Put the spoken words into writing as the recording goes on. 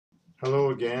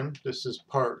Hello again. This is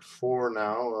part 4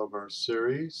 now of our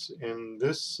series. In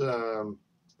this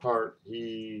part,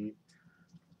 he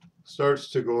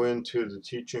starts to go into the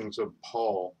teachings of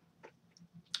Paul.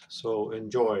 So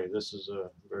enjoy. This is a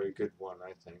very good one,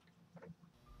 I think.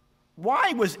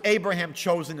 Why was Abraham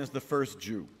chosen as the first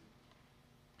Jew?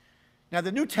 Now,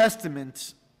 the New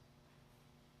Testament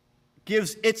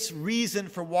gives its reason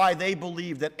for why they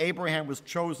believe that Abraham was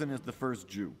chosen as the first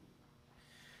Jew.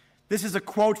 This is a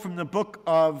quote from the book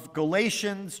of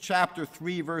Galatians, chapter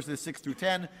 3, verses 6 through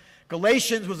 10.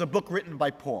 Galatians was a book written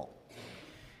by Paul.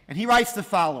 And he writes the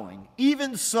following: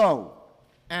 "Even so,"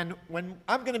 and when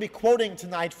I'm going to be quoting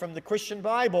tonight from the Christian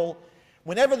Bible,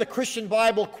 whenever the Christian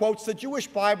Bible quotes the Jewish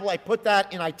Bible, I put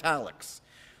that in italics.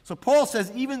 So Paul says,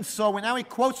 "Even so," and now he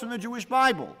quotes from the Jewish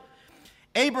Bible.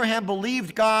 "Abraham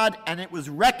believed God, and it was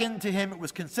reckoned to him, it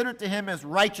was considered to him as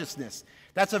righteousness."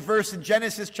 That's a verse in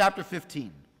Genesis chapter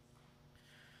 15.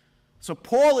 So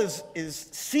Paul is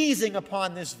seizing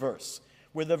upon this verse,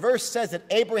 where the verse says that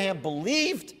Abraham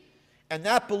believed, and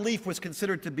that belief was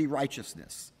considered to be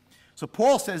righteousness. So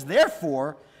Paul says,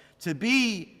 therefore, to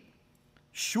be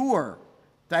sure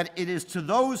that it is to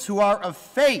those who are of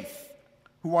faith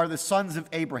who are the sons of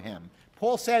Abraham.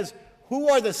 Paul says, who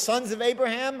are the sons of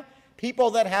Abraham? People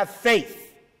that have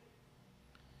faith.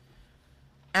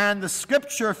 And the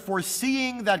scripture,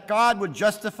 foreseeing that God would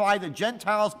justify the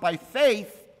Gentiles by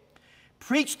faith,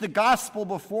 preached the gospel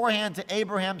beforehand to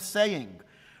Abraham, saying,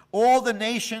 all the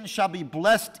nations shall be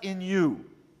blessed in you.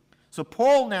 So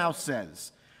Paul now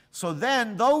says, so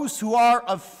then those who are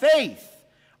of faith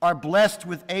are blessed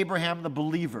with Abraham the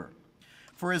believer.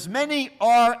 For as many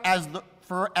are of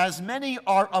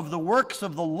the works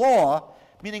of the law,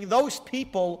 meaning those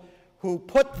people who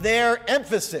put their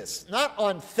emphasis not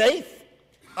on faith,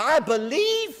 I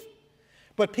believe,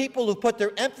 but people who put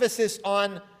their emphasis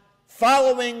on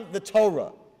following the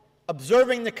Torah,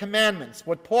 observing the commandments,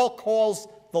 what Paul calls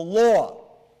the law.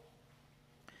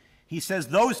 He says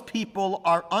those people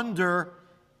are under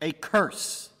a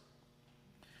curse.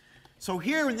 So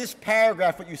here in this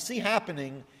paragraph, what you see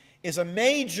happening is a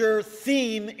major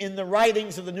theme in the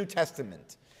writings of the New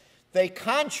Testament. They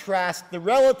contrast the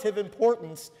relative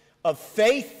importance of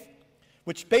faith,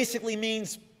 which basically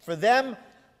means for them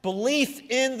belief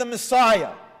in the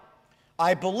Messiah.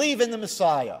 I believe in the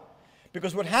Messiah.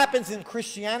 Because what happens in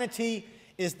Christianity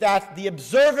is that the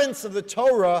observance of the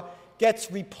Torah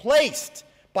gets replaced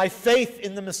by faith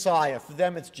in the Messiah. For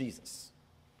them, it's Jesus.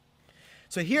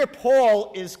 So here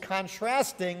Paul is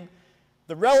contrasting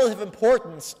the relative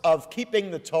importance of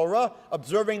keeping the Torah,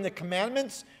 observing the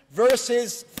commandments,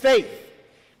 versus faith.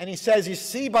 And he says, you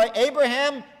see, by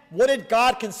Abraham, what did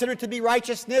God consider to be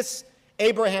righteousness?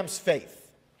 Abraham's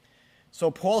faith. So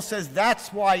Paul says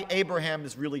that's why Abraham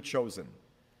is really chosen,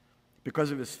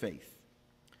 because of his faith.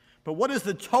 But what does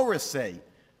the Torah say,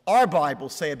 our Bible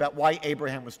say, about why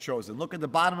Abraham was chosen? Look at the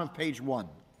bottom of page 1.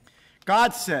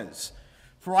 God says,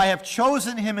 for I have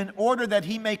chosen him in order that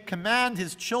he may command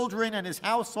his children and his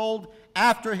household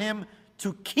after him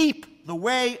to keep the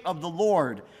way of the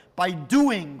Lord by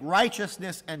doing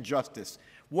righteousness and justice.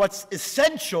 What's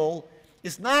essential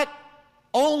is not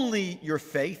only your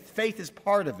faith. Faith is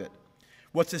part of it.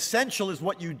 What's essential is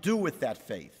what you do with that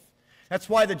faith. That's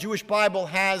why the Jewish Bible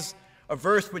has a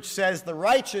verse which says, the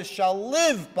righteous shall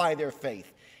live by their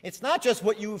faith. It's not just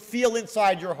what you feel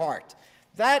inside your heart.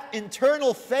 That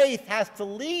internal faith has to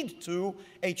lead to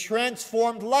a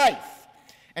transformed life.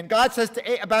 And God says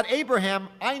about Abraham,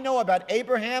 I know about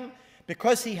Abraham,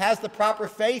 because he has the proper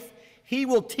faith, he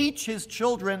will teach his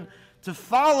children to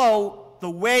follow the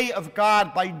way of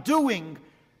God by doing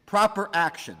proper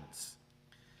actions.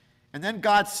 And then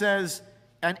God says,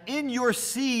 and in your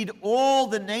seed all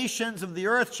the nations of the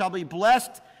earth shall be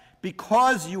blessed,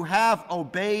 because you have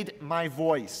obeyed my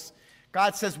voice.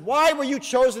 God says, why were you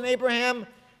chosen, Abraham?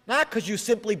 Not because you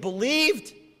simply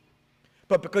believed,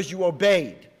 but because you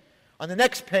obeyed. On the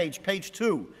next page, page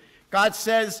 2, God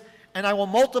says, and I will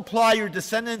multiply your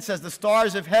descendants as the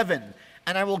stars of heaven,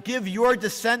 and I will give your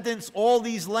descendants all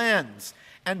these lands,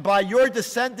 and by your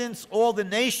descendants all the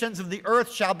nations of the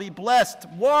earth shall be blessed.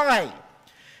 Why?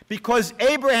 Because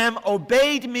Abraham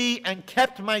obeyed me and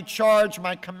kept my charge,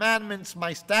 my commandments,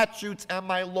 my statutes, and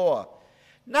my law.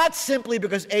 Not simply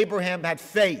because Abraham had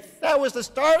faith. That was the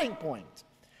starting point.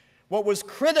 What was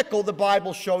critical, the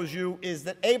Bible shows you, is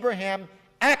that Abraham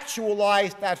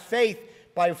actualized that faith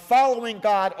by following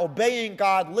God, obeying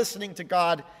God, listening to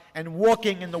God, and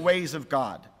walking in the ways of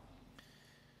God.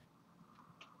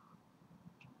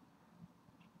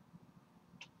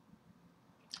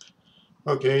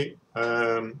 Okay.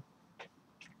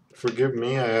 forgive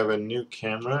me, I have a new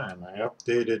camera and I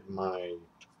updated my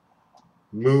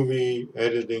movie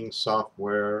editing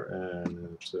software,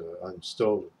 and I'm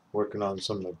still working on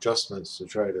some adjustments to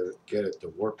try to get it to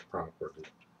work properly.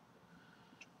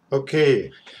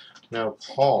 Okay, now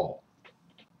Paul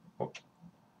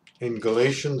in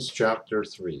Galatians chapter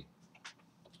 3.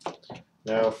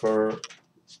 Now for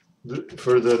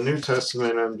the New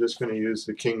Testament, I'm just going to use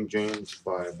the King James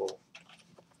Bible.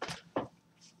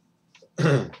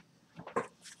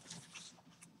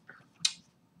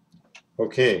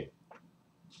 Okay.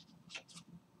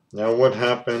 Now what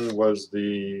happened was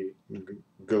the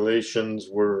Galatians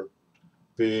were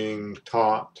being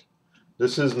taught.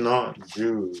 This is not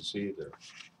Jews either,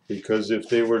 because if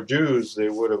they were Jews, they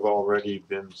would have already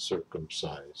been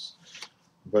circumcised.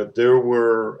 But there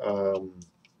were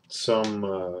some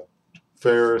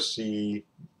Pharisee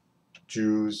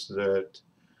Jews that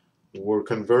were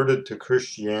converted to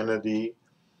Christianity,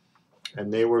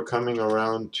 and they were coming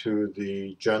around to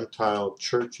the Gentile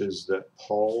churches that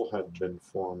Paul had been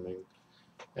forming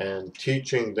and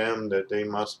teaching them that they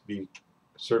must be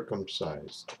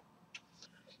circumcised.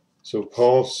 So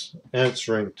Paul's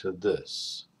answering to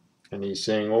this, and he's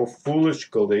saying, "O foolish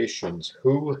Galatians,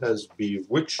 who has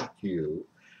bewitched you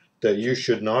that you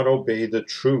should not obey the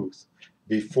truth,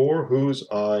 before whose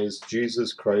eyes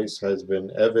Jesus Christ has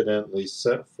been evidently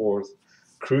set forth,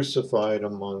 crucified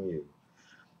among you?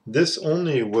 This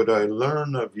only would I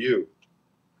learn of you.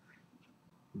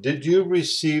 Did you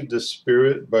receive the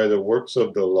Spirit by the works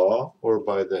of the law, or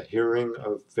by the hearing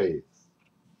of faith?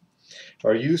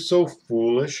 Are you so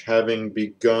foolish, having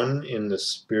begun in the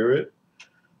Spirit?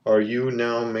 Are you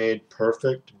now made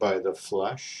perfect by the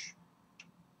flesh?"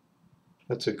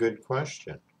 That's a good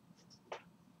question.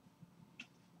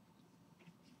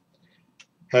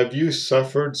 "Have you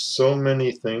suffered so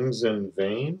many things in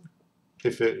vain,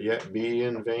 if it yet be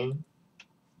in vain?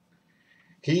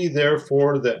 He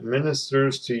therefore that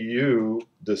ministers to you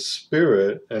the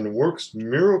Spirit and works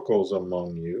miracles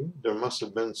among you," there must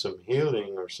have been some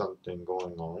healing or something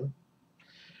going on,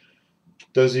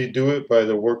 "does he do it by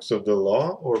the works of the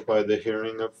law, or by the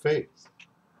hearing of faith?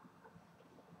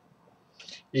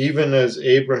 Even as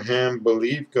Abraham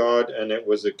believed God, and it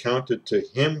was accounted to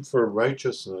him for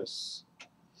righteousness.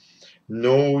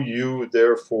 Know you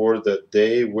therefore that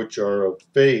they which are of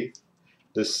faith,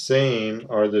 the same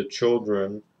are the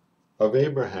children of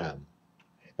Abraham.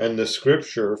 And the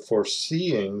scripture,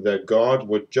 foreseeing that God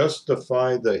would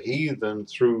justify the heathen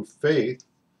through faith,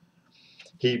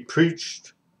 he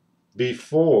preached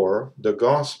before the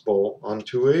gospel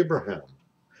unto Abraham,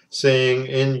 saying,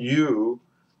 In you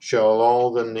shall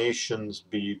all the nations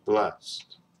be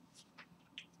blessed."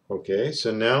 Okay,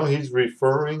 so now he's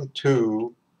referring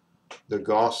to the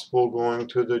gospel going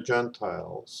to the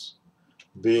Gentiles,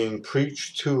 being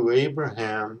preached to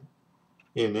Abraham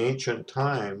in ancient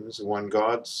times, when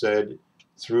God said,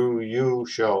 "Through you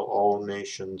shall all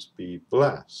nations be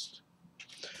blessed."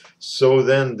 So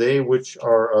then they which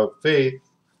are of faith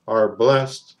are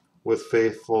blessed with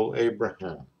faithful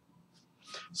Abraham.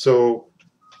 So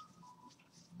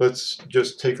let's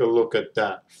just take a look at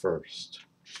that first.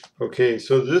 Okay,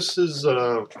 so this is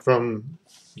from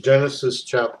Genesis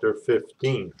chapter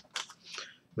 15.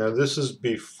 Now this is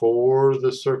before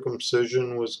the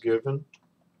circumcision was given.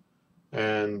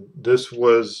 And this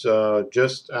was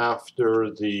just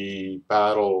after the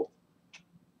battle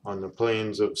on the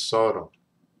plains of Sodom,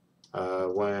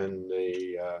 when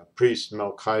the priest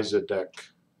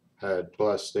Melchizedek had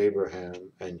blessed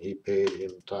Abraham, and he paid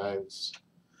him tithes.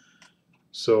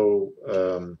 So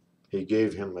he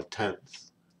gave him a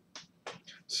tenth.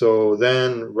 So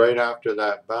then, right after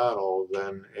that battle,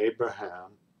 then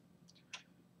Abraham,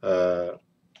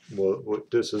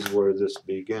 this is where this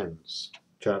begins.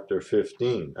 Chapter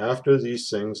 15. After these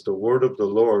things, the word of the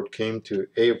Lord came to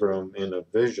Abram in a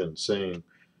vision, saying,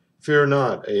 "Fear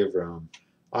not, Abram,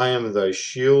 I am thy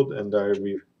shield, and thy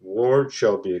reward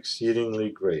shall be exceedingly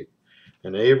great."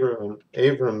 And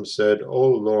Abram said, "O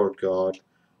Lord God,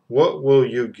 what will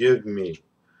you give me,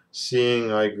 seeing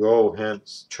I go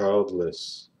hence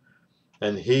childless?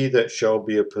 And he that shall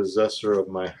be a possessor of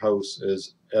my house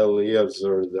is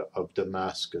Eliezer of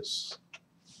Damascus."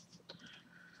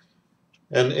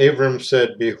 And Abram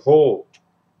said, "Behold,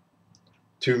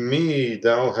 to me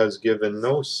thou hast given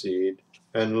no seed,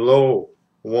 and lo,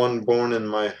 one born in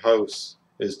my house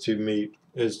is to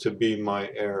be my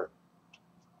heir."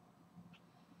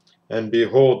 And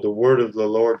behold, the word of the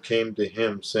Lord came to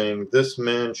him, saying, "This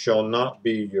man shall not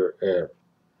be your heir,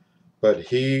 but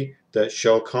he that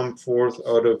shall come forth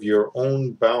out of your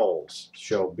own bowels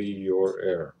shall be your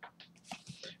heir."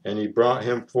 And he brought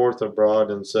him forth abroad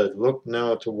and said, Look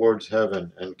now towards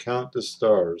heaven, and count the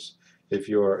stars, if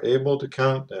you are able to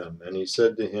count them. And he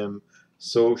said to him,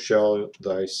 So shall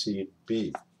thy seed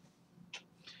be.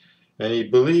 And he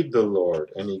believed the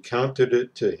Lord, and he counted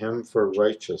it to him for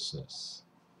righteousness.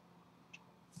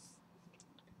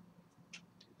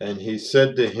 And he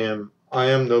said to him, I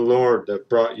am the Lord that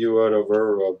brought you out of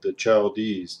Ur of the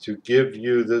Chaldees, to give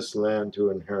you this land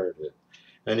to inherit it.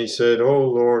 And he said, O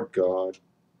Lord God,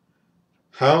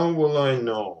 how will I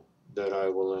know that I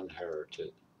will inherit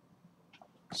it?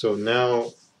 So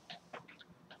now,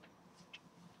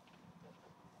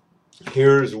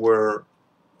 here's where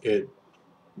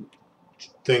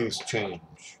things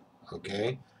change,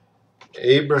 okay?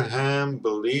 Abraham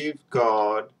believed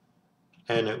God,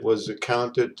 and it was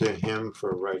accounted to him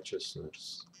for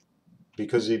righteousness,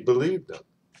 because he believed him.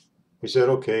 He said,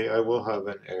 okay, I will have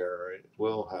an heir, it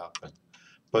will happen.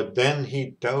 But then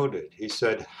he doubted. He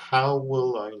said, how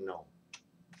will I know?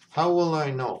 How will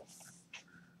I know?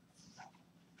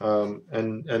 And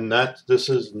this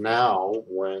is now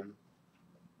when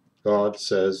God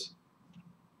says,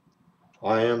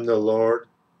 I am the Lord,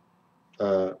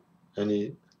 and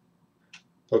he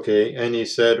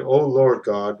said, O Lord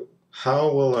God,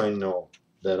 how will I know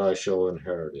that I shall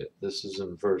inherit it? This is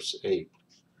in verse 8.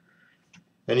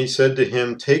 And he said to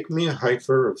him, Take me a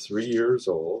heifer of 3 years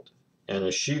old, and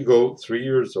a she-goat 3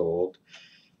 years old,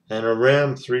 and a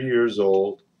ram 3 years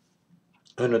old,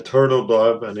 and a turtle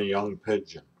dove, and a young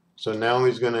pigeon. So now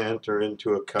he's going to enter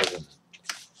into a covenant.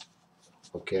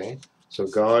 Okay? So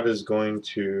God is going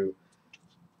to,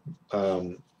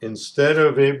 instead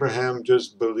of Abraham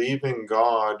just believing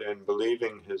God and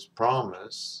believing his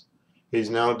promise, he's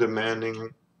now demanding,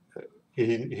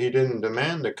 he didn't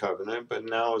demand a covenant, but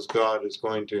now as God is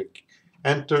going to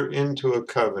enter into a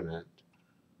covenant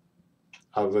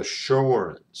of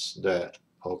assurance that,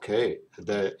 okay,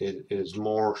 that it is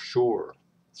more sure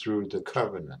through the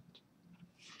covenant.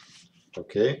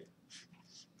 Okay?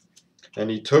 And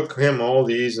he took him all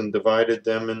these and divided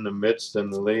them in the midst,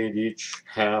 and laid each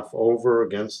half over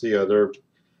against the other.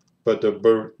 But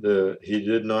he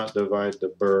did not divide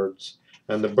the birds.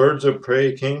 And the birds of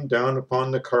prey came down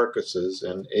upon the carcasses,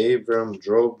 and Abram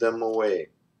drove them away.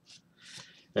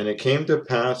 And it came to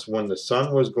pass, when the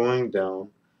sun was going down,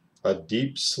 a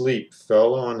deep sleep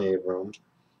fell on Abram,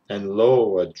 and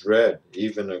lo, a dread,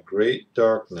 even a great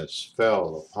darkness,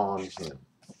 fell upon him.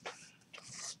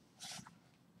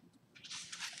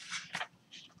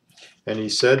 And he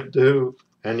said to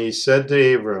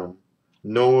Abram,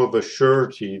 Know of a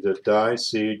surety that thy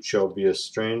seed shall be a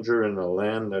stranger in a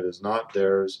land that is not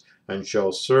theirs, and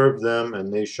shall serve them,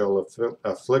 and they shall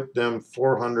afflict them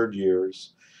 400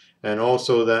 years. And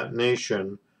also that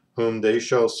nation whom they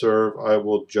shall serve I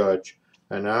will judge,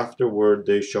 and afterward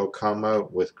they shall come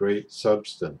out with great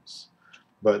substance.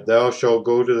 But thou shalt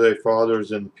go to thy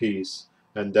fathers in peace,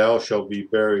 and thou shalt be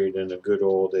buried in a good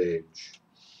old age.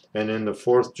 And in the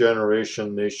 4th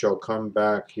generation they shall come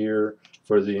back here,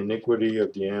 for the iniquity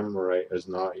of the Amorite is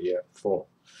not yet full.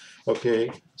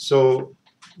 Okay, so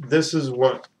this is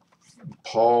what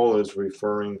Paul is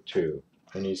referring to.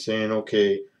 And he's saying,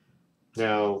 okay,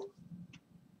 now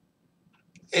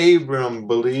Abram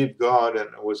believed God,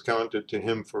 and it was counted to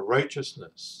him for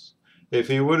righteousness. If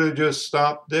he would have just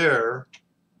stopped there,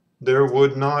 there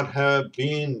would not have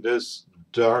been this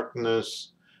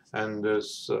darkness and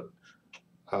this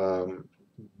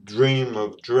dream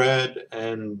of dread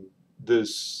and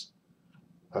this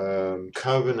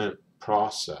covenant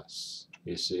process,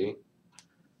 you see.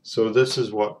 So this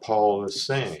is what Paul is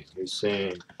saying. He's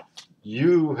saying,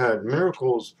 you had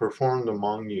miracles performed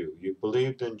among you. You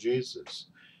believed in Jesus.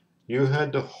 You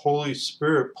had the Holy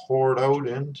Spirit poured out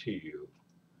into you.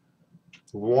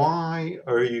 Why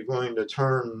are you going to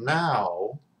turn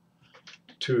now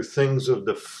to things of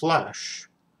the flesh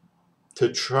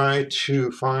to try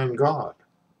to find God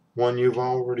when you've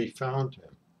already found him?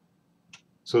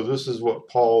 So this is what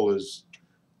Paul is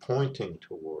pointing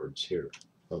towards here.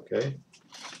 Okay?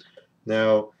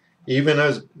 Now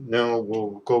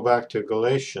we'll go back to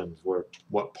Galatians, where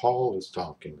what Paul is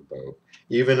talking about.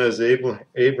 Even as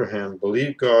Abraham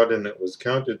believed God, and it was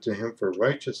counted to him for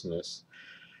righteousness,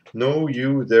 know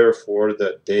you therefore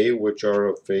that they which are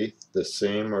of faith, the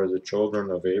same are the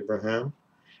children of Abraham.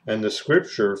 And the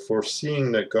scripture,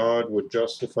 foreseeing that God would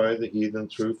justify the heathen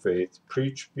through faith,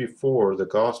 preached before the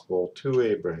gospel to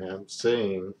Abraham,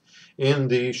 saying, In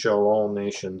thee shall all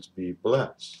nations be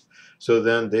blessed. So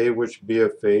then they which be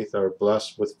of faith are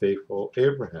blessed with faithful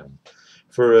Abraham.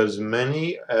 For as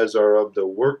many as are of the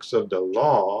works of the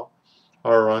law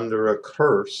are under a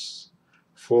curse,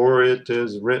 for it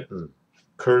is written,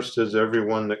 Cursed is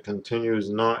everyone that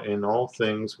continues not in all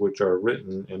things which are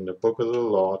written in the book of the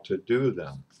law to do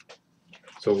them.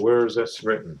 So where is this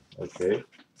written? Okay.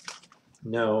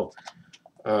 Now,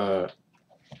 Paul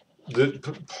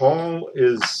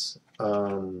is,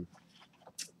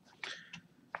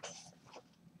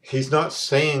 he's not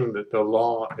saying that the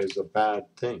law is a bad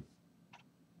thing,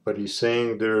 but he's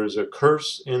saying there's a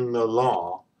curse in the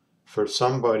law for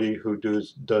somebody who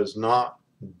does not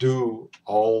do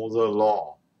all the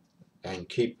law and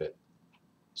keep it.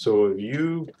 So if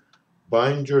you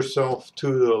bind yourself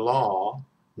to the law,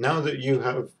 now that you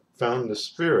have found the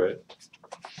Spirit,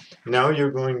 now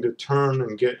you're going to turn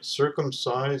and get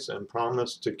circumcised and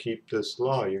promise to keep this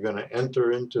law. You're going to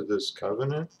enter into this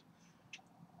covenant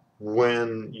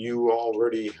when you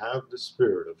already have the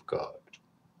Spirit of God.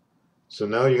 So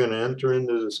now you're going to enter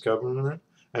into this covenant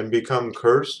and become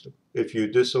cursed if you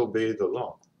disobey the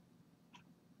law.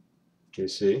 You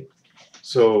see?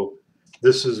 So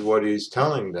this is what he's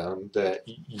telling them, that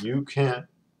you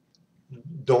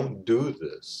don't do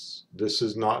this. This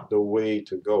is not the way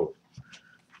to go.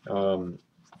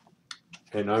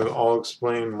 And I'll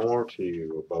explain more to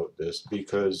you about this,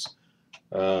 because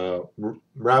Rabbi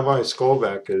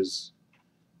Skolbeck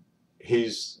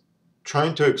he's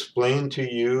trying to explain to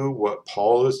you what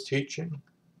Paul is teaching,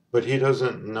 but he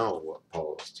doesn't know what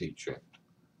Paul is teaching,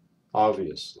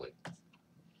 obviously.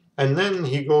 And then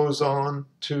he goes on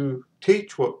to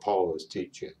teach what Paul is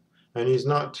teaching, and he's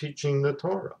not teaching the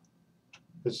Torah.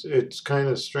 It's kind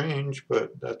of strange,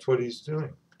 but that's what he's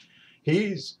doing.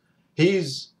 He's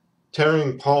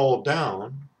tearing Paul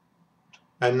down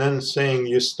and then saying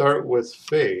you start with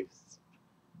faith,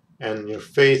 and your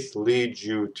faith leads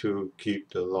you to keep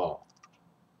the law.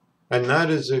 And that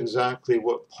is exactly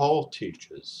what Paul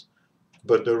teaches.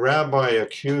 But the rabbi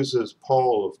accuses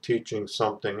Paul of teaching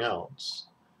something else.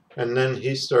 And then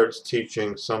he starts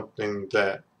teaching something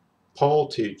that Paul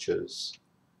teaches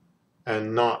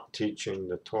and not teaching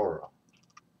the Torah.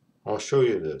 I'll show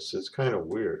you this. It's kind of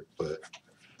weird, but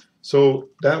so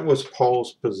that was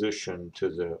Paul's position to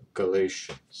the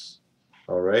Galatians.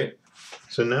 All right.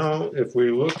 So now if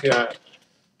we look at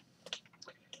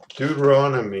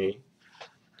Deuteronomy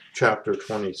chapter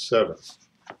 27,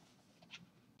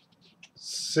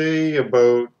 say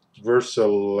about verse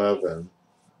 11,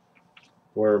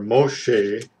 where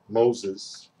Moses,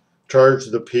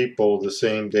 charged the people the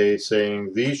same day,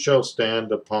 saying, "These shall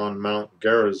stand upon Mount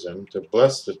Gerizim to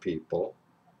bless the people.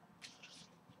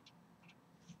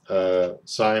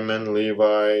 Simon,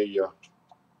 Levi,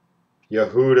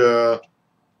 Yehuda,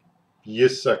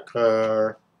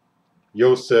 Yissachar,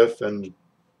 Joseph, and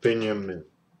Benjamin.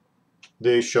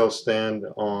 They shall stand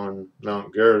on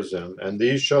Mount Gerizim, and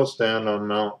these shall stand on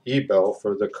Mount Ebal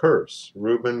for the curse.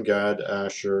 Reuben, Gad,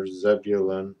 Asher,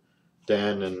 Zebulun,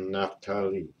 Dan, and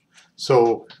Naphtali."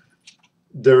 So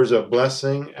there's a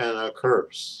blessing and a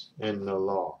curse in the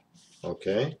law.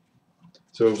 Okay?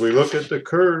 So if we look at the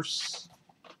curse,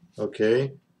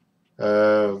 okay,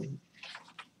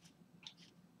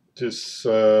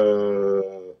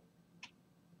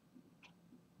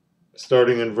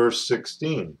 starting in verse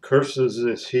 16. Curses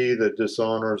is he that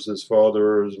dishonors his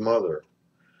father or his mother.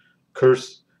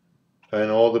 Curse,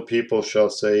 and all the people shall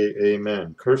say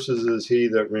amen. Curses is he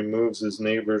that removes his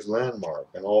neighbor's landmark,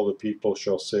 and all the people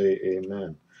shall say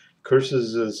amen.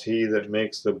 Curses is he that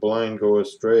makes the blind go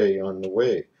astray on the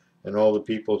way, and all the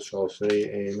people shall say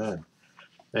amen.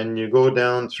 And you go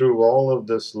down through all of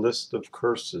this list of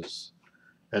curses,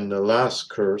 and the last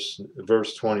curse,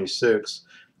 verse 26,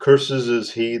 curses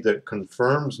is he that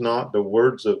confirms not the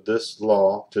words of this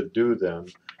law to do them,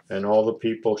 and all the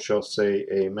people shall say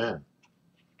amen.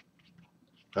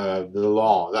 The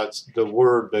law, that's the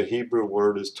word, the Hebrew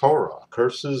word is Torah.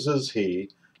 Curses is he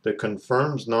that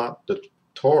confirms not the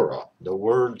Torah, the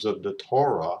words of the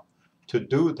Torah, to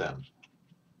do them.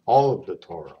 All of the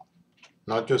Torah.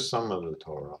 Not just some of the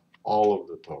Torah, all of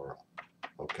the Torah.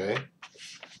 Okay?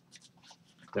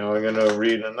 Now I'm going to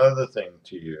read another thing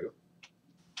to you.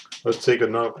 Let's take a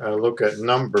look at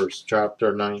Numbers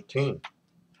chapter 19.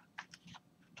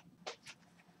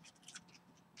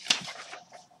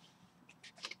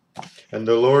 And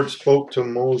the Lord spoke to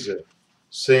Moses,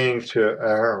 saying to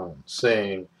Aaron,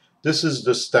 saying, "This is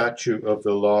the statute of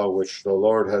the law which the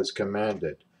Lord has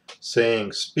commanded,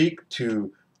 saying, Speak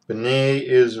to Bnei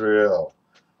Israel,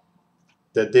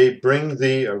 that they bring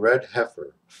thee a red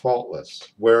heifer,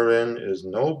 faultless, wherein is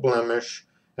no blemish,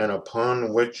 and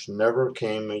upon which never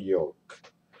came a yoke.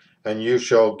 And you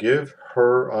shall give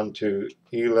her unto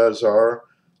Eleazar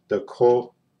the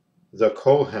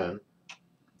Kohen,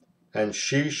 And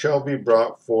she shall be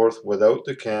brought forth without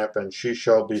the camp, and she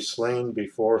shall be slain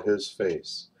before his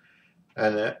face.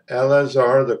 And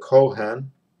Eleazar the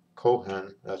Kohen,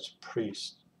 that's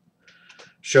priest,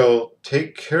 shall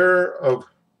take of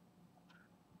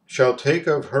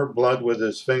her blood with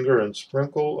his finger, and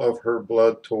sprinkle of her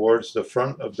blood towards the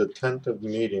front of the tent of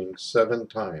meeting 7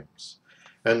 times.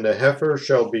 And the heifer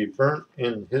shall be burnt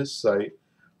in his sight,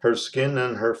 her skin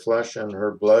and her flesh and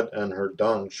her blood and her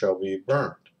dung shall be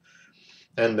burnt.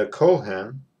 And the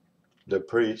Kohen, the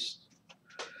priest,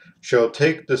 shall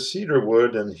take the cedar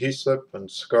wood and hyssop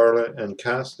and scarlet, and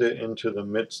cast it into the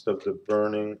midst of the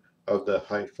burning of the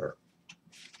heifer.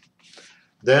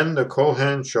 Then the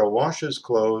Kohen shall wash his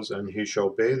clothes, and he shall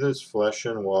bathe his flesh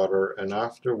in water, and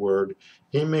afterward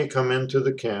he may come into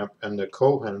the camp, and the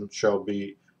Kohen shall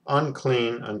be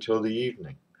unclean until the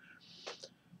evening.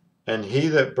 And he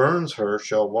that burns her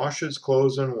shall wash his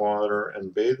clothes in water,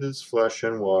 and bathe his flesh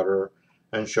in water,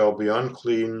 and shall be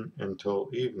unclean until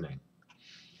evening.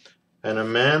 And a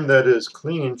man that is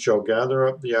clean shall gather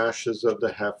up the ashes of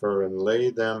the heifer, and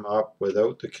lay them up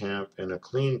without the camp in a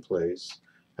clean place,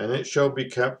 and it shall be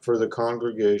kept for the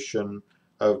congregation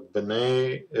of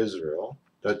Bnei Israel,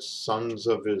 that's sons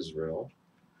of Israel,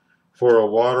 for a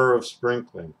water of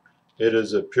sprinkling. It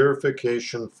is a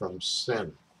purification from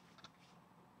sin.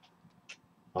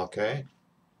 Okay?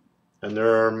 And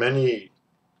there are many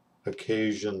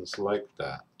occasions like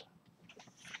that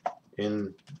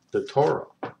in the Torah.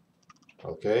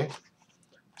 Okay?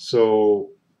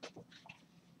 So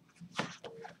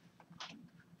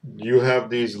you have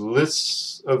these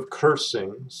lists of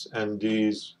cursings and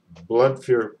these blood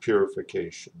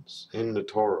purifications in the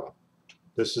Torah.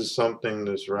 This is something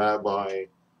this rabbi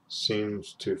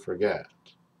seems to forget.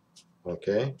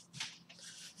 Okay?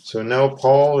 So now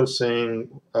Paul is saying,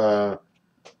 for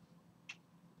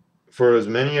as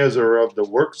many as are of the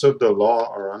works of the law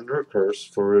are under a curse,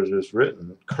 for it is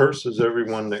written, cursed is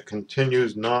everyone that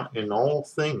continues not in all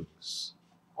things,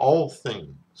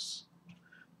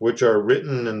 which are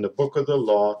written in the book of the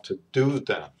law to do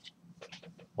them.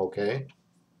 Okay?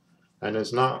 And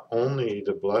it's not only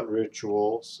the blood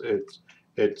rituals,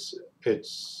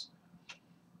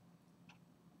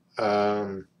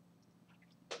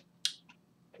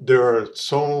 there are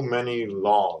so many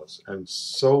laws and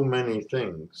so many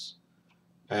things.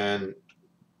 And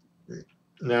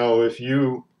now if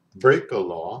you break a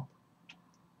law,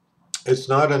 it's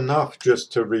not enough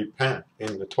just to repent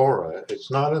in the Torah. It's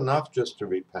not enough just to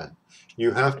repent.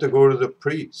 You have to go to the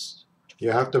priest.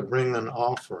 You have to bring an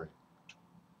offering.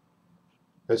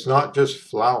 It's not just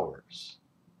flowers.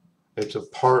 It's a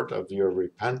part of your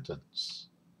repentance.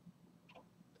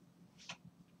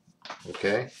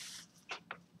 Okay?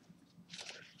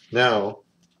 Now,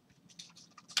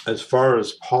 as far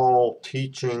as Paul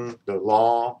teaching the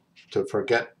law to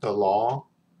forget the law,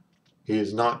 he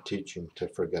is not teaching to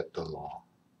forget the law.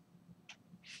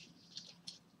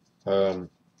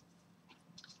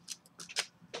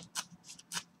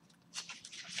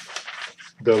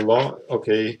 The law,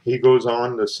 okay, he goes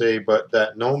on to say, but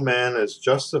that no man is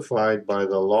justified by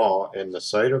the law in the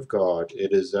sight of God,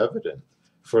 it is evident,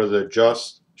 for the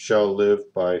just shall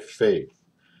live by faith.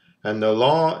 And the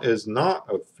law is not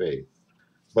of faith,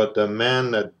 but the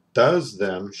man that does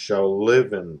them shall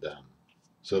live in them.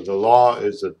 So the law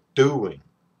is a doing.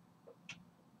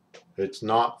 It's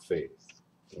not faith.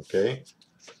 Okay?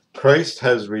 Christ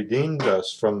has redeemed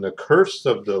us from the curse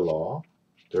of the law.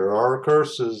 There are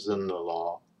curses in the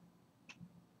law,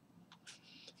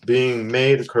 being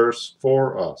made a curse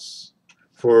for us.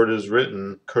 For it is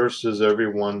written, cursed is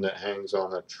everyone that hangs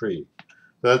on a tree.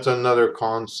 That's another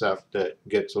concept that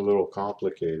gets a little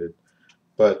complicated.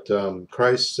 But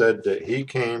Christ said that he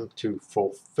came to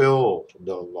fulfill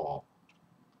the law.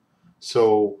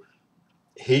 So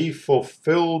he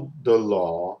fulfilled the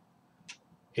law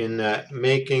in that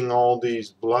making all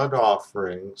these blood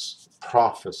offerings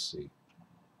prophecy.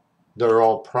 They're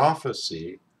all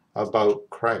prophecy about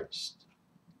Christ.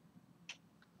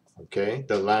 Okay?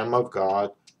 The Lamb of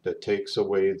God that takes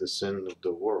away the sin of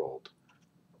the world.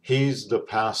 He's the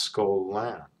Paschal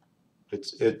Lamb.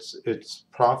 It's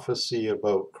prophecy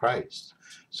about Christ.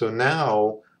 So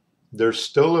now there's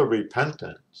still a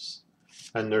repentance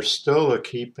and there's still a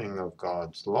keeping of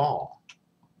God's law.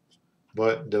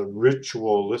 But the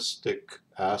ritualistic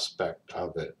aspect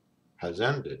of it has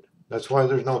ended. That's why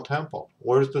there's no temple.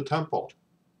 Where's the temple?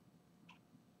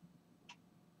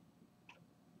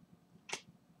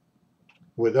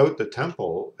 Without the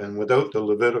temple and without the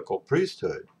Levitical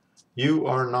priesthood, you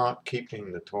are not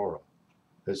keeping the Torah.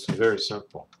 It's very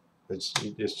simple. It's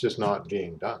just not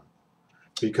being done.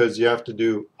 Because you have to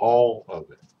do all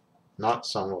of it. not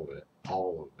some of it,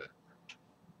 all of it.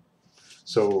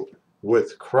 So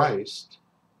with Christ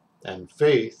and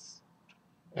faith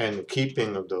and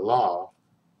keeping of the law,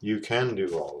 you can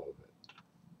do all of it,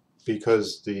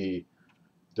 because the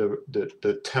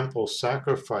temple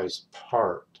sacrifice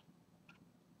part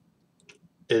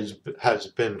has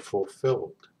been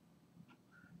fulfilled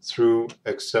through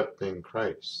accepting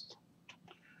Christ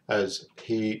as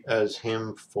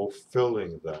him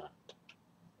fulfilling that,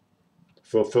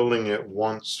 fulfilling it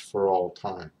once for all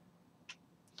time.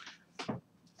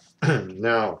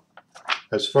 Now,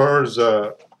 as far as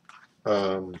you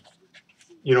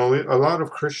know, a lot of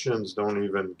Christians don't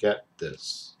even get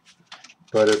this.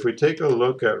 But if we take a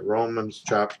look at Romans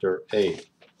chapter 8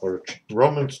 or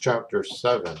Romans chapter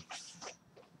 7,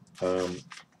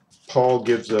 Paul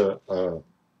gives a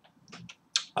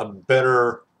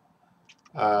better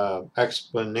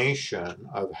explanation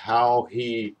of how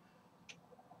he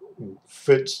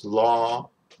fits law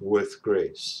with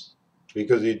grace,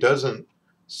 because he doesn't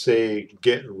say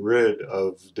get rid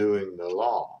of doing the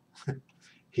law.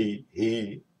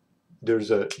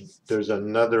 There's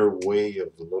another way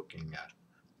of looking at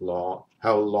law,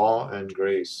 how law and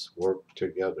grace work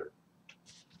together.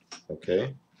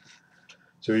 Okay,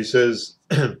 so he says,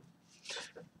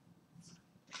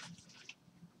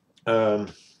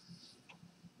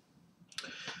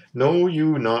 know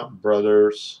you not,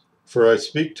 brothers, for I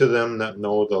speak to them that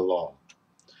know the law,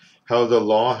 how the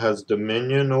law has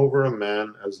dominion over a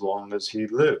man as long as he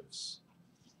lives.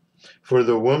 For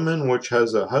the woman which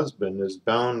has a husband is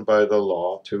bound by the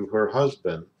law to her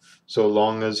husband so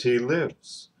long as he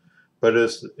lives. But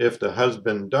if the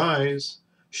husband dies,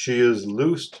 she is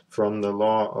loosed from the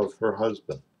law of her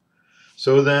husband.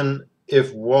 So then,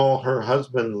 if while her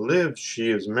husband lives she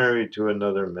is married to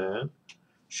another man,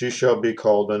 she shall be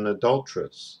called an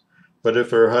adulteress. But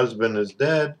if her husband is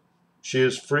dead, she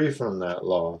is free from that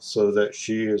law, so that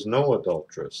she is no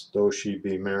adulteress, though she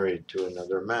be married to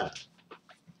another man.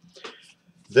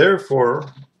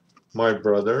 Therefore, my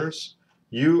brothers,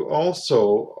 you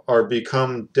also are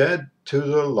become dead to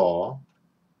the law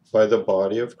by the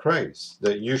body of Christ,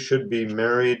 that you should be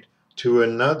married to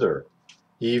another,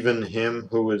 even him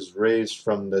who is raised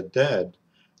from the dead,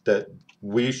 that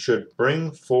we should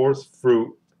bring forth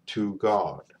fruit to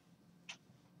God.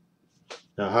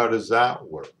 Now, how does that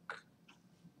work?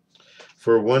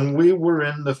 For when we were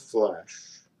in the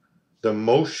flesh, the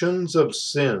motions of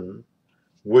sin,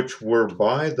 which were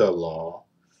by the law,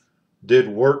 did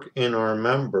work in our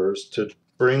members to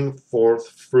bring forth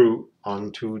fruit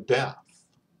unto death.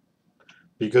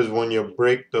 Because when you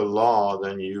break the law,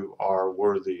 then you are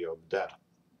worthy of death.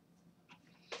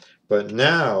 But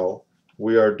now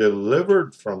we are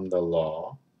delivered from the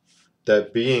law,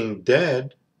 that being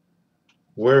dead,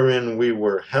 wherein we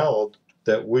were held,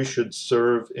 that we should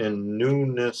serve in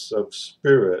newness of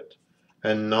spirit,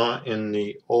 and not in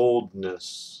the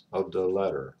oldness of the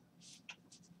letter.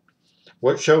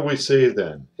 What shall we say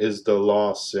then? Is the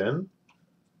law sin?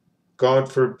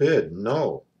 God forbid.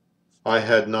 No. I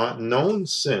had not known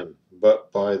sin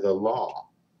but by the law.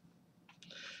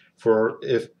 For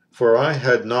I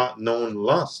had not known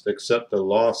lust, except the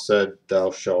law said, thou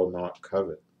shalt not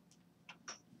covet.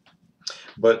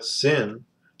 But sin,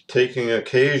 taking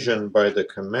occasion by the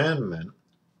commandment,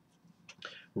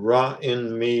 wrought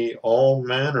in me all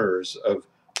manners of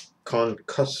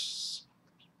concupiscence,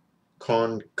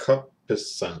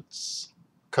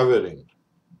 coveting.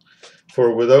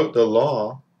 For without the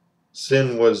law,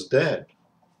 sin was dead.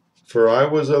 For I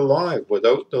was alive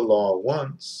without the law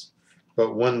once,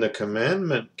 but when the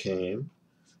commandment came,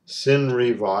 sin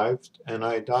revived and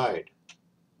I died.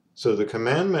 So the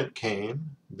commandment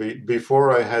came.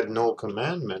 Before I had no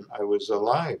commandment, I was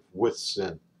alive with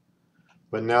sin.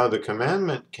 But now the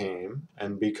commandment came,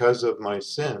 and because of my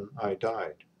sin, I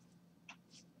died.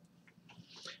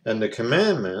 And the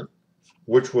commandment,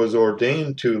 which was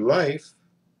ordained to life,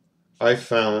 I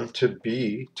found to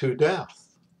be to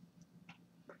death.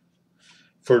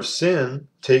 For sin,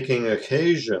 taking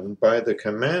occasion by the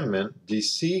commandment,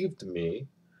 deceived me,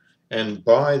 and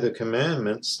by the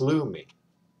commandment slew me.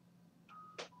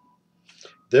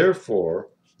 Therefore,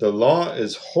 the law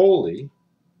is holy,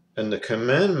 and the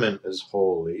commandment is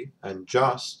holy, and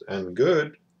just, and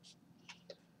good.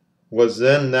 Was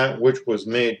then that which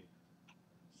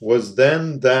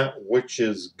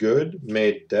is good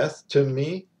made death to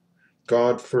me?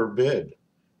 God forbid.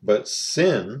 But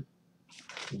sin,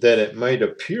 that it might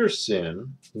appear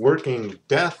sin, working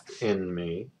death in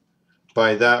me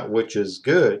by that which is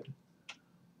good,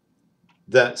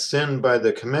 that sin by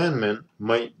the commandment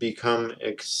might become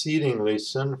exceedingly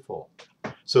sinful.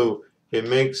 So it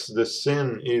makes the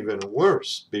sin even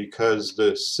worse because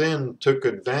the sin took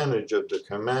advantage of the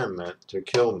commandment to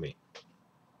kill me.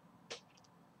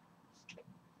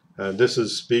 This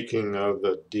is speaking of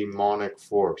the demonic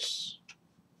force.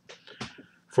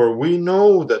 For we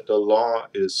know that the law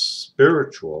is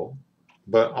spiritual,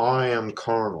 but I am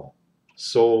carnal,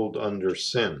 sold under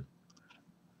sin.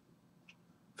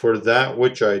 For that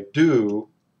which I do,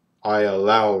 I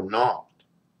allow not.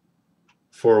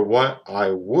 For what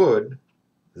I would,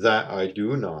 that I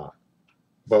do not.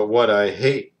 But what I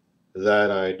hate, that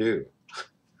I do.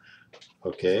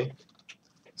 Okay?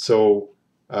 So,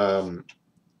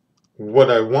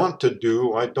 what I want to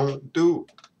do, I don't do.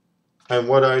 And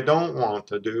what I don't want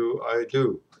to do, I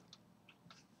do.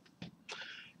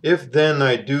 If then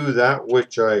I do that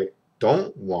which I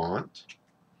don't want,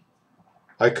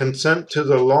 I consent to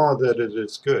the law that it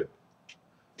is good.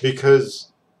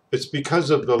 Because it's because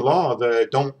of the law that I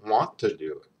don't want to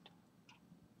do it.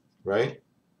 Right?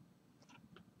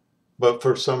 But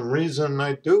for some reason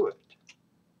I do it.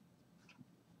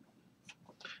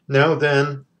 Now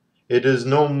then, it is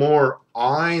no more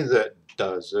I that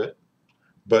does it,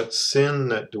 but sin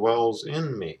that dwells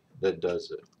in me that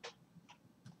does it.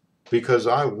 Because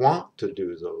I want to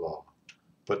do the law,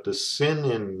 but the sin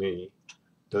in me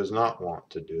does not want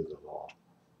to do the law.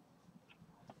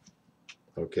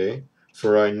 Okay?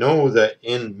 For I know that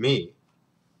in me,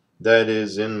 that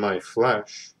is in my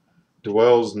flesh,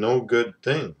 dwells no good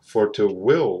thing. For to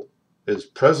will is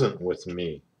present with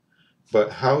me,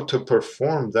 but how to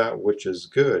perform that which is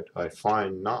good I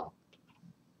find not.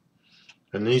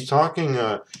 And he's not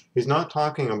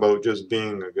talking about just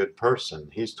being a good person.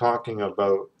 He's talking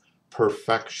about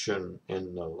perfection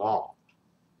in the law,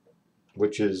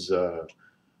 which is the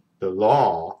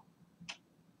law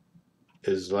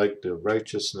is like the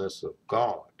righteousness of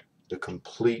God, the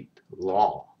complete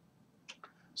law.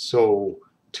 So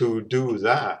to do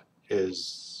that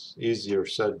is easier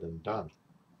said than done.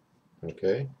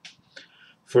 Okay?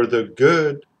 For the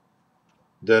good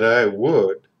that I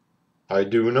would, I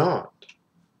do not.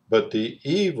 But the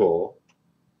evil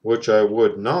which I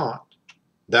would not,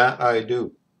 that I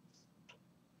do.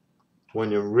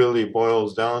 When it really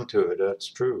boils down to it, that's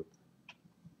true.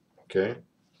 Okay?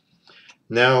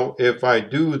 Now, if I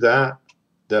do that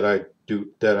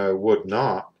I would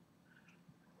not,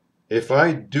 if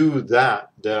I do that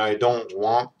I don't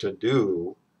want to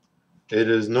do, it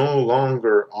is no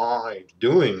longer I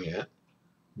doing it,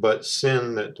 but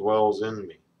sin that dwells in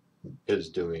me is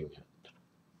doing it.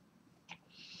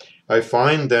 I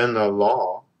find then a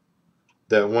law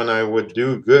that when I would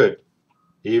do good,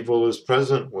 evil is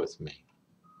present with me.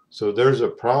 So there's a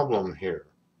problem here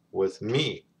with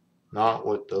me, not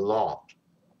with the law.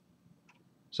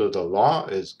 So the law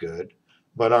is good,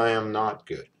 but I am not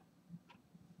good.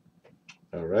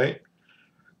 All right?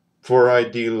 For I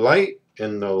delight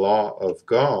in the law of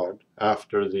God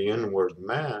after the inward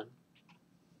man,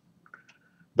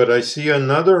 but I see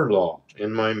another law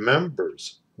in my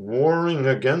members, warring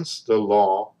against the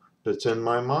law that's in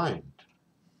my mind,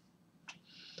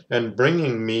 and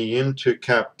bringing me into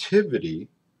captivity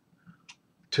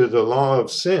to the law of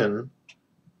sin,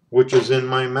 which is in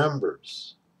my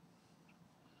members.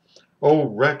 O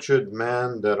wretched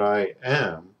man that I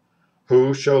am,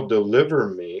 who shall deliver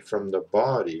me from the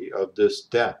body of this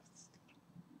death?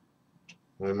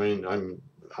 I mean,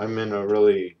 I'm in a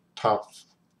really tough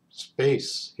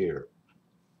space here.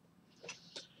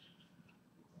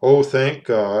 Oh, thank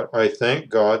God, I thank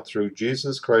God through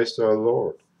Jesus Christ our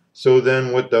Lord. So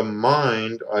then with the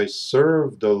mind I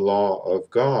serve the law of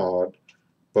God,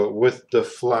 but with the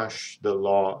flesh the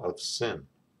law of sin.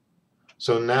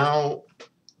 So now,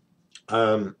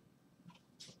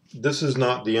 this is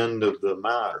not the end of the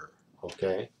matter,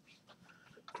 okay?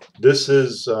 This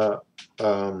is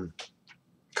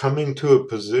coming to a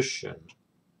position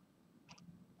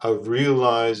of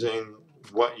realizing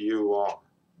what you are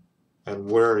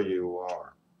and where you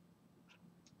are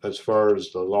as far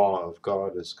as the law of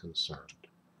God is concerned,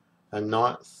 and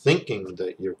not thinking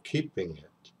that you're keeping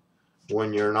it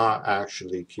when you're not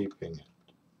actually keeping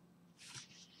it.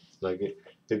 Like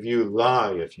if you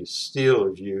lie, if you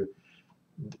steal,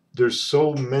 there's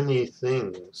so many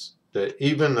things that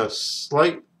even a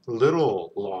slight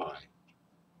little lie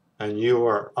and you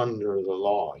are under the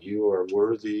law, you are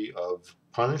worthy of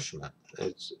punishment.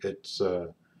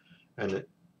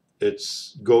 It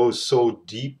goes so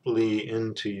deeply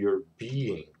into your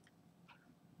being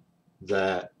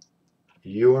that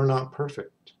you are not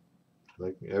perfect.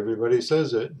 Like everybody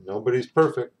says it, nobody's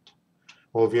perfect.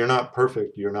 Well, if you're not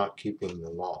perfect, you're not keeping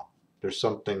the law. There's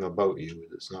something about you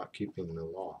that's not keeping the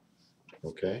law.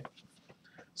 Okay?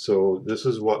 So this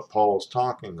is what Paul's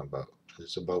talking about.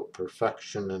 It's about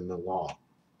perfection in the law.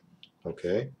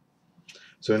 Okay?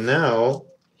 So now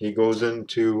he goes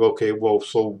into, okay, well,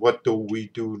 so what do we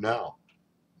do now?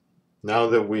 Now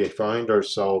that we find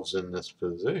ourselves in this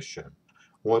position,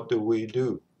 what do we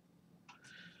do?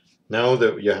 Now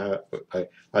that you have,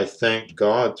 I thank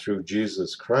God through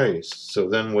Jesus Christ, so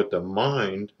then with the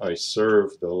mind, I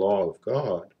serve the law of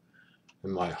God.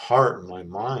 In my heart and my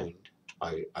mind,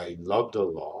 I love the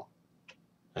law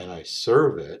and I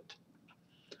serve it,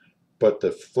 but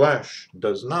the flesh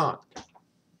does not.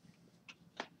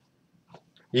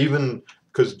 Even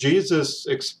because Jesus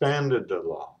expanded the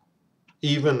law,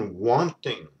 even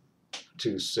wanting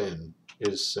to sin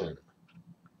is sin.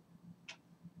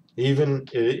 Even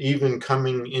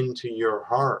coming into your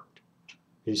heart.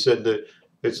 He said that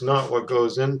it's not what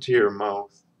goes into your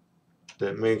mouth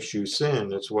that makes you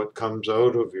sin, it's what comes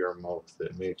out of your mouth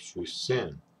that makes you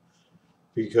sin.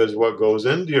 Because what goes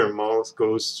into your mouth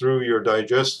goes through your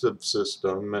digestive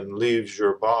system and leaves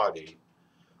your body.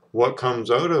 What comes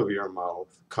out of your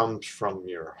mouth comes from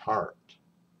your heart.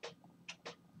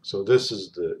 So this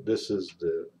is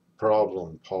the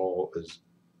problem Paul is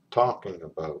talking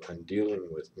about and dealing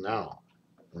with now.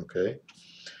 Okay?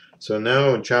 So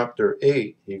now in chapter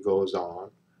 8 he goes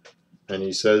on and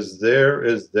he says, there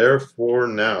is therefore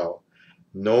now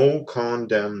no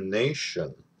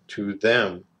condemnation to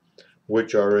them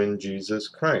which are in Jesus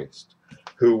Christ,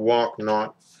 who walk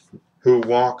not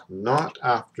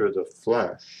after the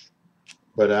flesh,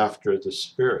 but after the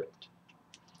Spirit.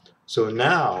 So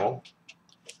now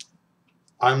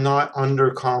I'm not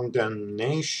under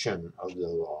condemnation of the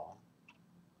law,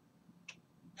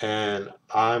 and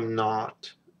I'm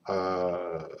not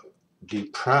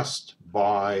depressed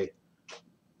by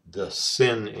the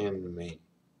sin in me,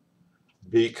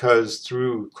 because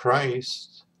through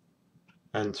Christ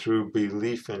and through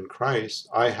belief in Christ,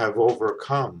 I have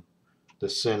overcome the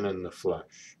sin in the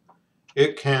flesh.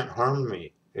 It can't harm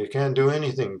me. It can't do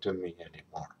anything to me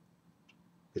anymore.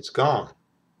 It's gone.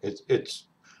 It's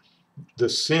the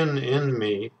sin in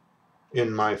me,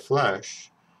 in my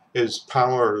flesh, is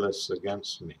powerless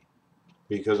against me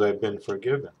because I've been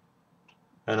forgiven.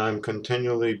 And I'm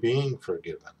continually being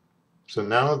forgiven. So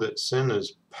now that sin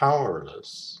is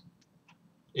powerless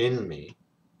in me,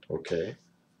 okay,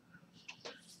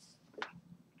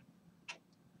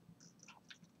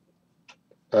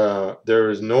 there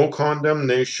is no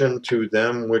condemnation to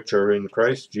them which are in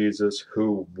Christ Jesus,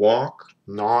 who walk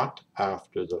not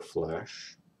after the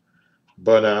flesh,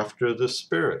 but after the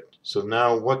Spirit. So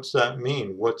now what's that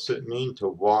mean? What's it mean to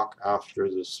walk after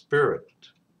the Spirit?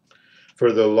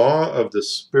 For the law of the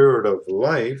Spirit of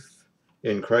life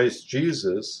in Christ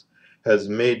Jesus has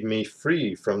made me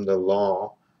free from the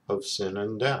law of sin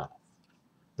and death.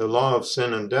 The law of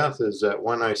sin and death is that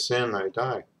when I sin, I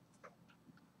die.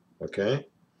 Okay?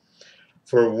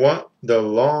 For what the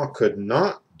law could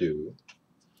not do,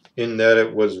 in that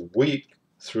it was weak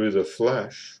through the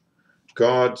flesh,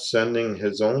 God sending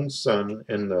his own Son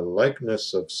in the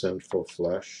likeness of sinful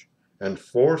flesh, and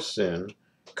for sin,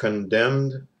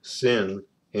 condemned sin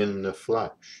in the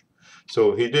flesh.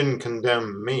 So he didn't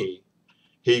condemn me,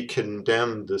 he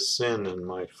condemned the sin in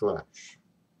my flesh.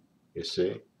 You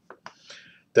see?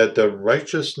 That the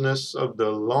righteousness of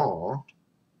the law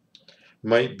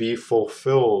might be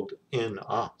fulfilled in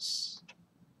us,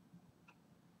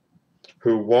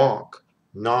 who walk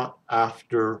not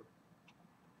after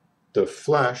the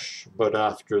flesh, but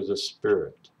after the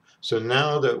Spirit. So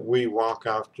now that we walk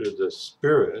after the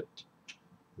Spirit,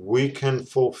 we can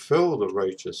fulfill the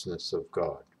righteousness of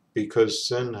God, because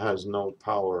sin has no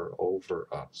power over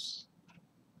us.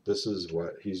 This is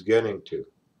what he's getting to.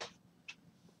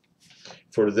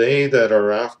 For they that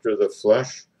are after the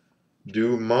flesh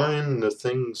do mind the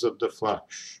things of the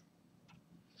flesh,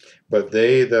 but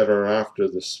they that are after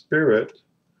the Spirit,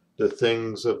 the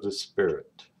things of the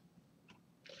Spirit.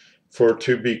 For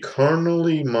to be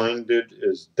carnally minded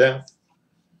is death,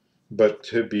 but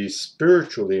to be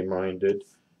spiritually minded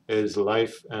is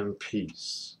life and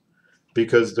peace.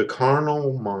 Because the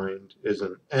carnal mind is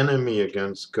an enemy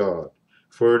against God,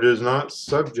 for it is not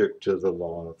subject to the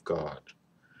law of God,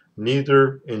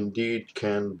 neither indeed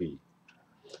can be.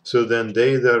 So then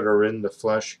they that are in the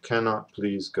flesh cannot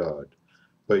please God.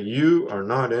 But you are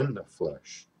not in the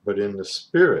flesh, but in the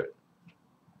Spirit,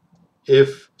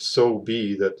 if so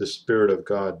be that the Spirit of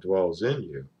God dwells in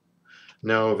you.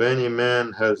 Now if any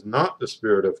man has not the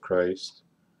Spirit of Christ,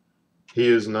 he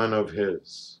is none of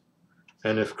his.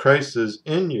 And if Christ is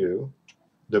in you,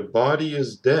 the body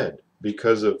is dead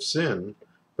because of sin,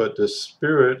 but the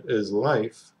Spirit is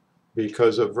life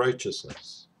because of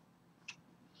righteousness.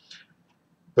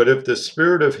 But if the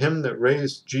Spirit of him that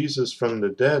raised Jesus from the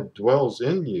dead dwells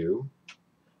in you,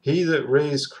 he that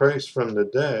raised Christ from the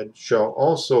dead shall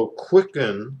also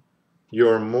quicken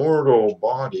your mortal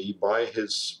body by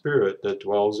his Spirit that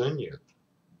dwells in you.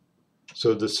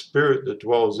 So the Spirit that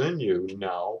dwells in you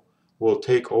now will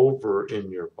take over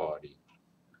in your body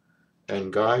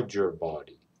and guide your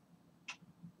body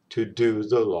to do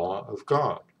the law of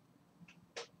God.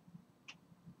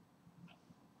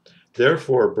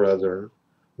 Therefore, brethren,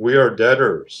 we are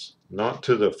debtors, not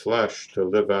to the flesh, to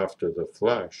live after the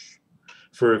flesh.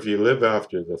 For if you live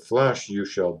after the flesh, you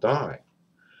shall die.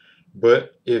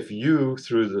 But if you,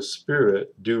 through the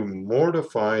Spirit, do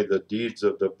mortify the deeds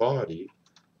of the body,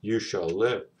 you shall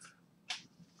live.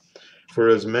 For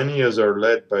as many as are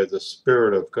led by the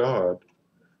Spirit of God,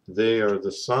 they are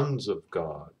the sons of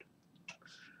God.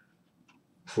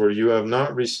 For you have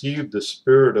not received the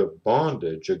spirit of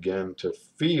bondage again to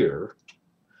fear,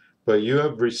 but you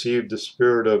have received the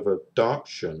spirit of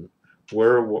adoption,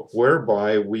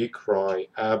 whereby we cry,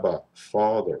 Abba,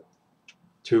 Father,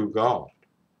 to God,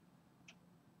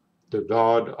 the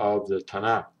God of the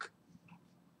Tanakh.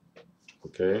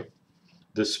 Okay?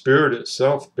 The Spirit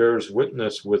itself bears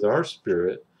witness with our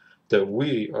spirit that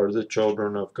we are the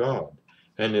children of God.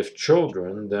 And if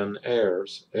children, then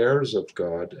heirs, heirs of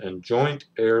God, and joint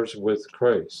heirs with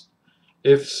Christ.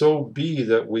 If so be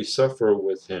that we suffer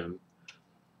with him,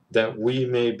 that we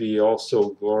may be also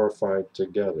glorified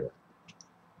together.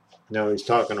 Now he's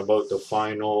talking about the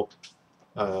final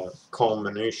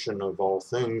culmination of all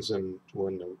things, and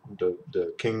when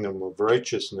the kingdom of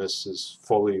righteousness is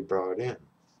fully brought in.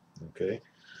 Okay?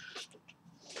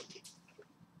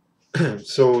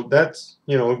 So that's,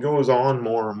 it goes on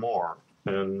more and more.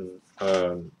 And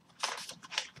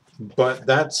but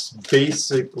that's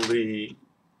basically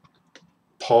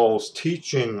Paul's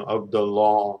teaching of the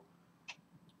law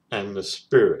and the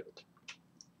Spirit.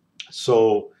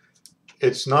 So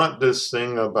it's not this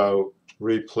thing about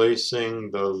replacing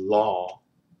the law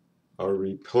or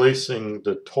replacing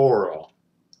the Torah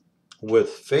with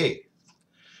faith.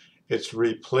 It's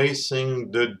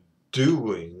replacing the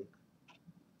doing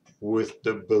with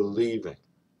the believing.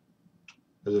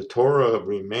 The Torah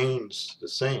remains the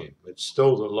same. It's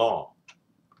still the law.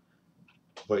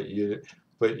 But you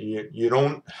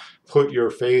don't put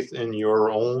your faith in your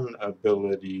own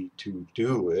ability to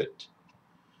do it.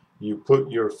 You put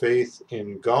your faith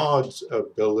in God's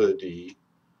ability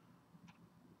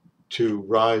to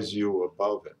rise you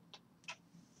above it.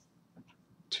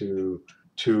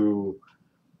 To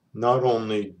not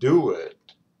only do it,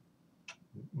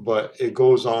 but it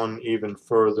goes on even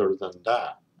further than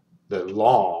that. The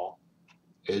law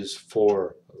is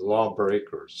for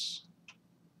lawbreakers.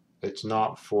 It's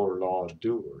not for law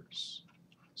doers.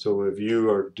 So if you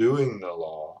are doing the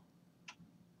law,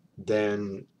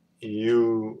 then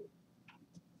you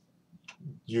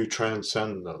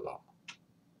transcend the law,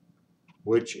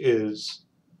 which is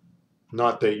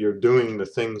not that you're doing the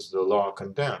things the law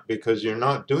condemns, because you're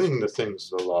not doing the things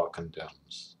the law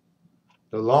condemns.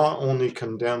 The law only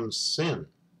condemns sin.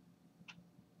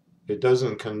 It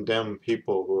doesn't condemn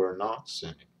people who are not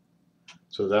sinning.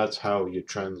 So that's how you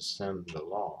transcend the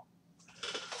law.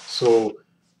 So,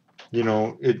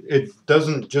 it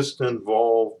doesn't just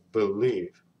involve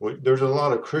belief. There's a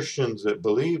lot of Christians that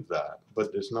believe that,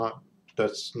 but that's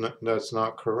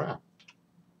not correct.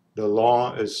 The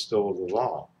law is still the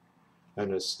law,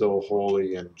 and it's still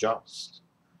holy and just.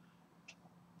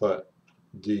 But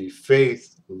the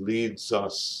faith leads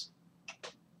us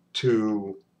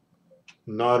to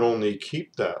not only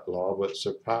keep that law, but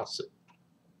surpass it.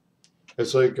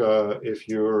 It's like if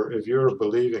you're a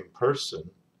believing person,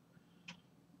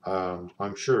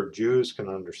 I'm sure Jews can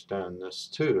understand this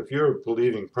too. If you're a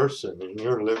believing person and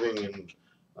you're living in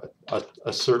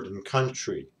a certain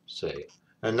country, say,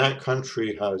 and that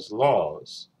country has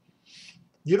laws,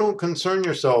 you don't concern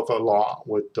yourself a lot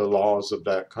with the laws of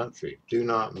that country. Do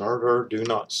not murder, do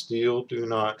not steal,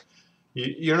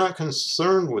 you're not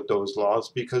concerned with those laws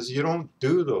because you don't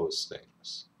do those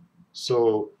things.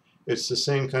 So it's the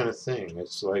same kind of thing.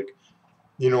 It's like,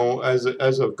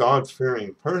 as a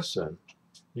God-fearing person,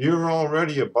 you're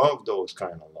already above those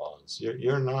kind of laws.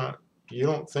 You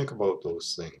don't think about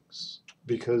those things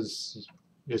because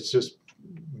it's just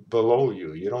below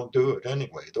you. You don't do it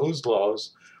anyway. Those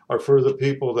laws are for the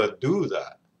people that do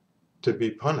that to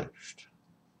be punished.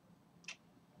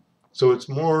 So it's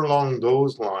more along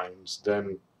those lines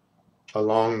than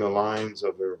along the lines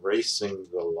of erasing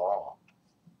the law.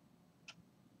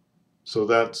 So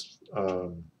that's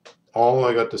all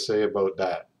I got to say about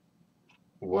that.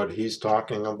 What he's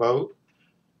talking about,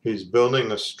 he's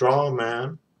building a straw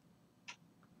man.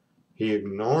 He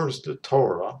ignores the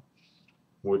Torah,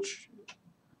 which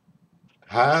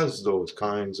has those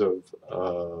kinds of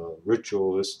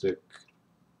ritualistic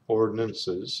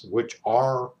ordinances, which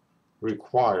are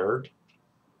required.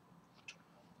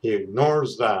 He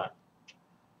ignores that.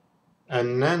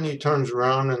 And then he turns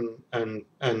around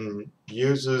and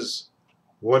uses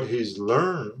what he's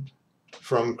learned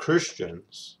from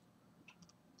Christians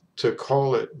to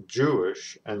call it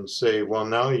Jewish and say, well,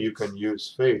 now you can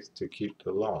use faith to keep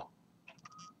the law.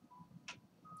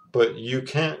 But you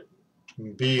can't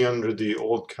be under the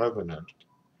old covenant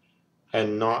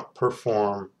and not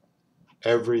perform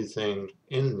everything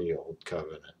in the old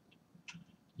covenant.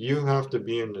 You have to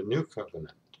be in the new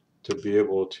covenant to be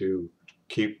able to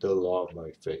keep the law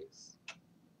by faith.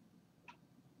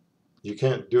 You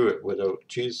can't do it without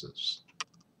Jesus.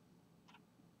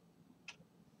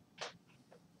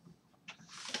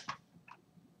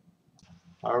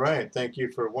 All right, thank you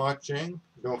for watching.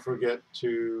 Don't forget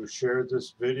to share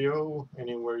this video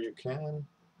anywhere you can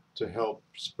to help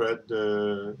spread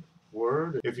the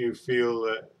word if you feel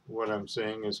that what I'm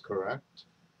saying is correct.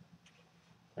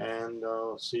 And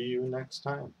I'll see you next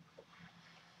time.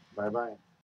 Bye-bye.